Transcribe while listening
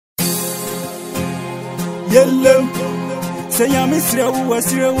Yellem, say I'm Israel, was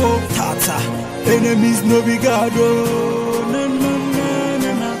Taata. Enemies no be God. Na na na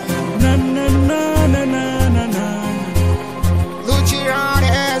na na na na na na. Lucian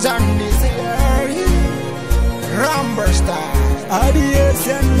is on this area. Rumber style.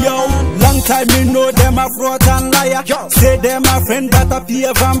 Yo, long time me know them a fraud and liar. Say them a friend that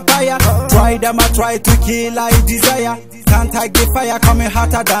appear vampire. Try them a try to kill I desire. Can't I get fire coming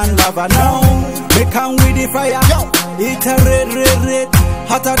hotter than lava now? Me come with the fire. It's a red,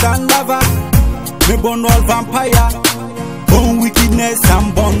 hotter than lava. Me burn all vampire, burn wickedness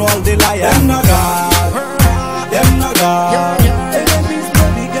and burn all the liar. Dem Nah God, Dem Nah God. Enemies no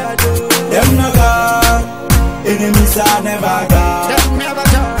be God. Dem Nah God. Enemies are never God. Dem never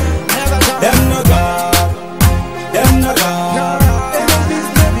turn, never turn. Dem Nah God, Dem Nah God. Enemies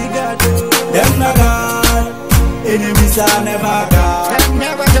no be God. Dem Nah God. Enemies are never God. Dem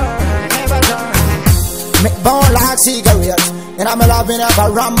never turn, never turn. Make bone like cigarettes, and I'm loving ever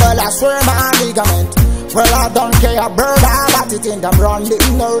rumble. I swear my ligament. Well, I don't care a bird, I got it in them run the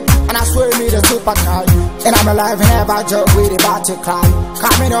nerd. And I swear me the super car. And I'm alive and never joke with the battle cry.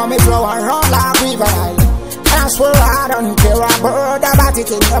 Coming on me flow and run like River Island. And I swear I don't care a bird, I got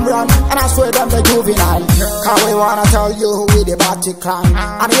it in them run. And I swear them the juvenile. Cause we wanna tell you who with the battle climb.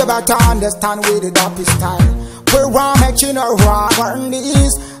 And you better understand with the dopey style. We wanna make you know who I burn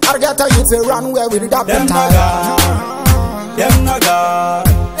this. I'll get to you to run where with the dopey style. Dem Nah God.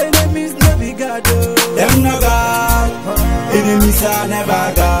 Enemies no be God. Dem Nah God. Enemies are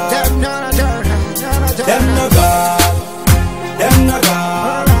never God. Dem Nah God. Dem Nah God. Dem Nah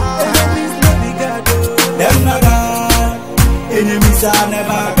God. Enemies no be God. Dem Nah God. Enemies are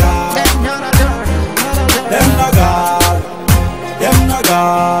never God. Dem Nah God. Dem Nah God. Dem Nah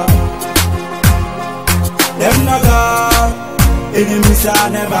God. Dem Nah God. Enemies are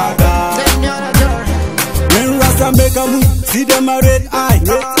never God. Dem Nah God. When Rasta make a move, see them a red eye.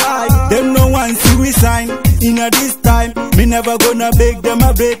 Them no one see we sign. In a this time, me never gonna beg them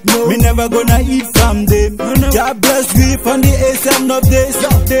a beg, no. Me never gonna eat from them. God bless we from the ASM of this.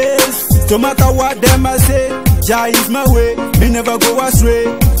 No matter what them I say, Jah is my way. Me never go astray.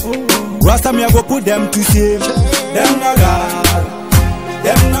 Rasta me I go put them to shame. Dem Nah God,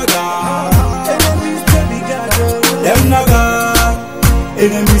 Dem Nah God. Enemies to be God. Dem Nah God.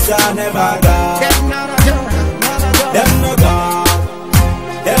 Enemies are never God. Dem Nah God. Dem Nah God,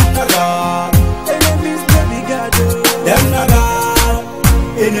 Dem Nah God. Enemies no be God. Dem Nah God.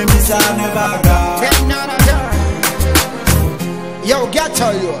 Enemies are never God. Dem Nah God. Yo, get to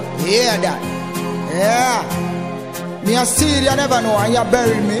you. Hear that? Yeah. Me a seed you never know and you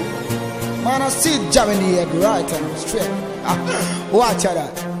bury me. Man, I see jamming the head right and straight. Watch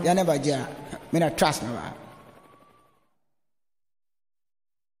that. You never jam. Me not trust no man.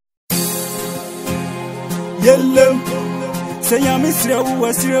 Yellem, say I'm Israel,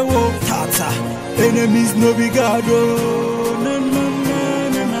 was Taata. Enemies no be God. Na na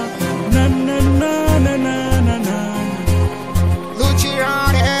na na na na na na na.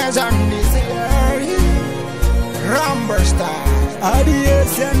 Lucian is on this area. Rumber style.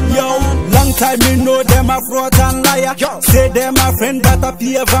 Yo, long time me know them a fraud and liar. Say them a friend that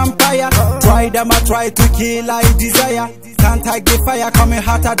appear vampire. Try them a try to kill I desire. Can't I get fire coming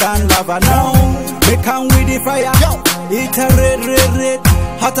hotter than lava now? Me come with the fire. It's a red,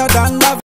 hotter than lava.